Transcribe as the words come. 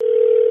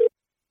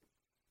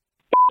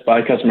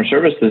By customer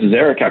service, this is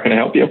Eric. How can I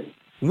help you?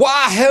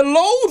 Why,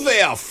 hello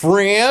there,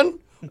 friend.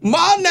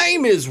 My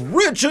name is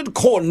Richard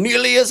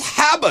Cornelius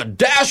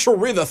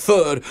Haberdashery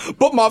III,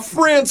 but my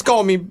friends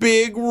call me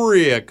Big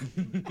Rick.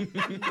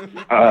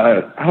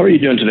 How are you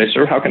doing today,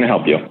 sir? How can I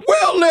help you?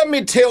 Well, let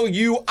me tell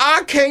you,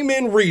 I came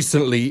in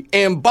recently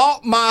and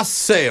bought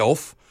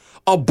myself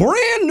a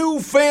brand new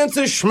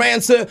fancy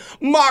schmancy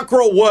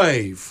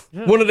microwave.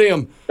 One of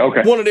them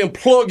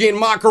plug-in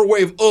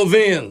microwave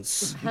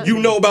ovens. You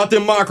know about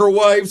them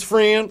microwaves,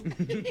 friend?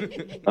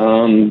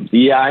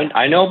 Yeah,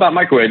 I know about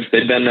microwaves.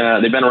 They've been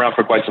around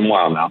for quite some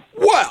while now.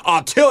 Well,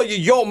 I'll tell you,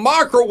 your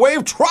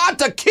microwave tried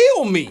to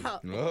kill me.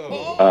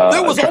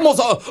 There was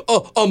almost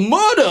a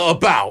murder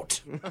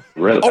about.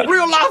 Really? A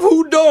real life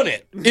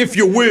whodunit, if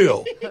you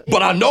will.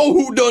 But I know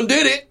who done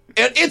did it,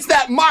 and it's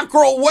that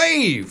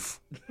microwave.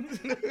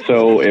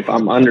 So, if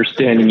I'm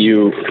understanding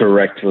you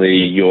correctly,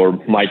 your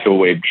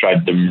microwave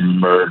tried to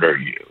murder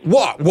you.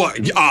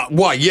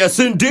 What? Yes,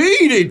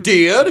 indeed it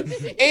did.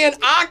 And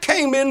I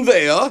came in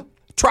there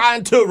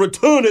trying to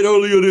return it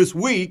earlier this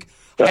week.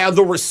 Have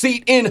the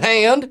receipt in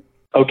hand.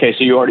 Okay,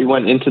 so you already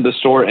went into the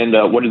store, and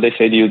what did they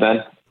say to you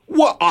then?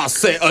 Well, I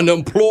said an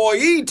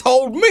employee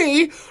told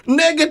me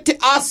negative.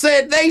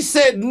 They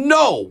said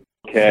no.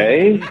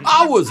 Okay.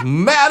 I was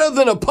madder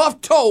than a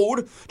puffed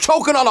toad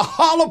choking on a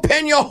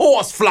jalapeno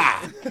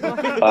horsefly.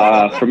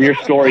 From your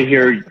story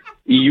here,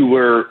 you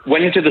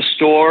went into the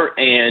store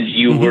and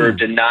you were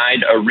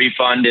denied a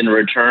refund in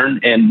return.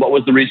 And what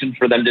was the reason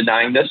for them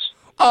denying this?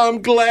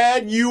 I'm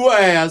glad you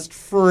asked,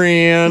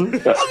 friend.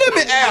 Let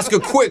me ask a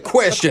quick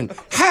question.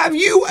 Have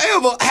you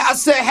ever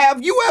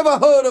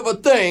heard of a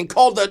thing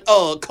called a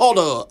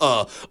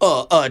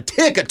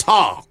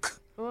tick-a-talk?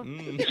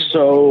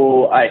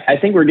 So I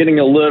think we're getting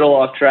a little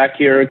off track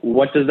here.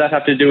 What does that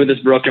have to do with this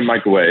broken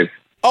microwave?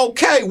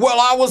 Okay, well,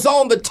 I was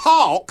on the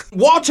talk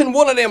watching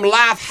one of them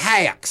life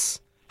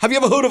hacks. Have you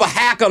ever heard of a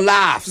hack of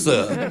life,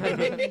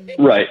 sir?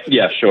 Right,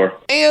 yeah, sure.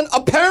 And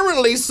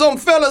apparently some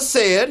fella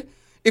said,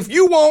 if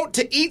you want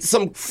to eat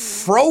some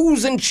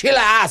frozen chili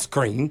ice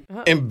cream,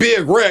 and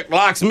Big Rick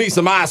likes me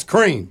some ice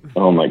cream.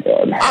 Oh, my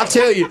God. I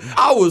tell you,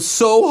 I was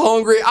so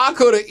hungry, I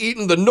could have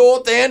eaten the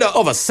north end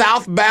of a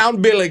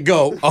southbound billy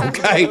goat,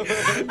 okay?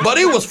 But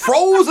it was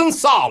frozen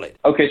solid.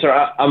 Okay, sir,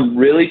 I'm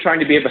really trying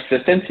to be of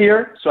assistance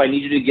here, so I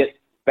need you to get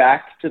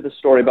back to the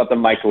story about the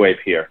microwave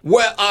here.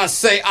 Well, I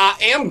say I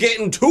am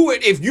getting to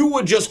it if you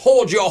would just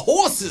hold your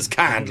horses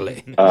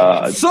kindly.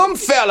 Some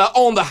fella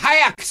on the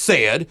hack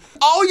said,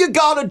 all you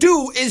gotta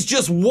do is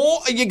just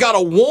you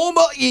gotta warm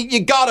up,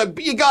 you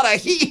gotta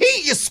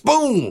heat your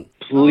spoon.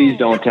 Please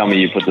don't tell me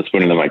you put the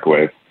spoon in the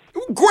microwave.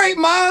 Great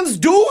minds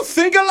do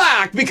think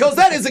alike, because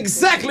that is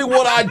exactly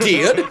what I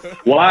did.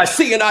 What?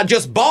 See, and I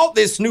just bought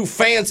this new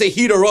fancy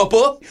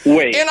heater-upper.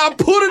 Wait. And I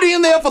put it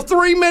in there for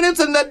 3 minutes,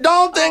 and that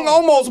darn thing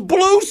almost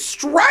blew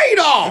straight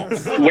off.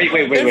 Wait.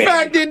 In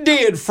fact, it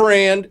did,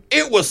 friend.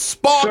 It was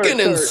sparking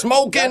and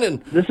smoking.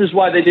 And this is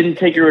why they didn't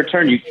take your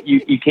return.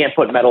 You can't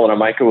put metal in a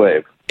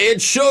microwave.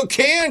 It sure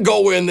can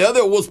go in there.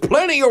 There was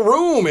plenty of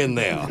room in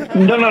there.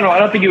 No. I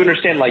don't think you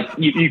understand. Like,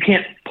 you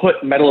can't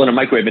put metal in a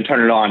microwave and turn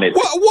it on.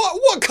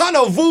 What kind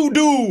of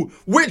voodoo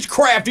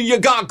witchcraft do you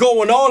got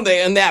going on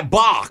there in that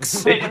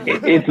box?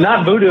 It's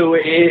not voodoo.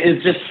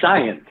 It's just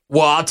science.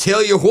 Well, I'll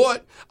tell you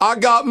what. I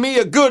got me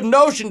a good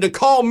notion to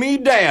call me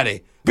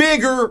daddy.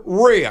 Bigger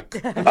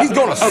Rick. He's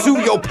gonna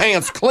sue your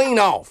pants clean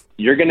off.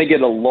 You're gonna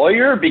get a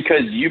lawyer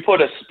because you put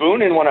a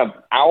spoon in one of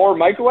our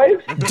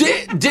microwaves?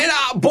 Did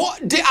I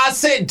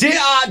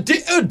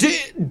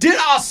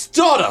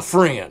stutter,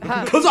 friend?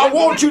 Because I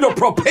want you to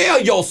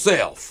prepare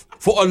yourself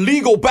for a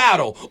legal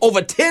battle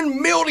over $10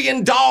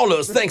 million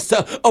thanks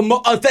to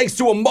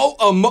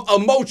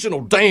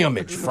emotional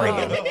damage,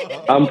 friend.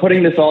 I'm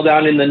putting this all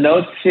down in the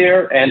notes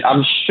here, and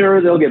I'm sure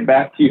they'll get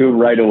back to you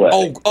right away.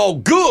 Oh,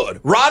 good.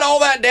 Write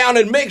all that down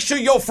and make sure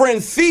your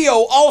friend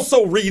Theo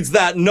also reads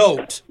that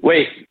note.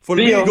 Wait, for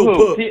Theo legal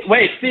who?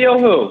 Theo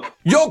who?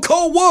 Your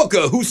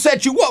co-worker who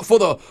set you up for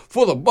the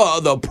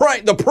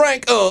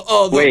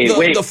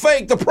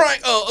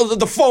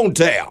phone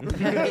tap.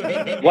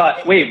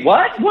 What? Wait,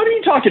 what? What are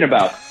you talking about?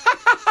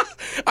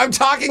 I'm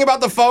talking about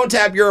the phone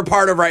tap you're a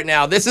part of right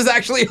now. This is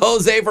actually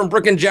Jose from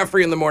Brooke and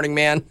Jeffrey in the Morning,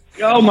 man.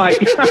 Oh my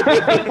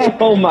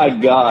Oh my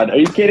God. Are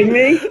you kidding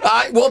me?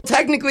 Well,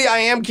 technically I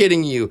am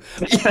kidding you.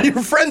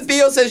 Your friend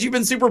Theo says you've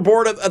been super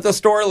bored at the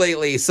store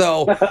lately,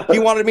 so he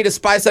wanted me to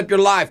spice up your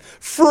life.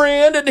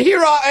 Friend, and here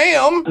I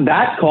am.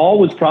 That call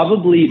was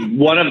probably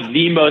one of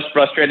the most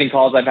frustrating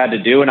calls I've had to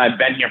do, and I've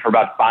been here for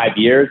about 5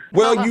 years.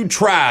 Well, you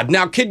tried.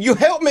 Now, can you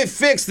help me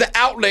fix the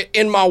outlet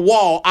in my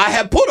wall? I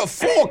have put a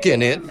fork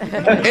in it,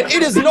 and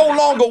it is no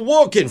longer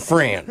working,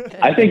 friend.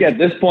 I think at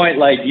this point,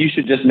 you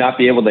should just not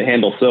be able to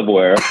handle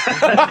silverware.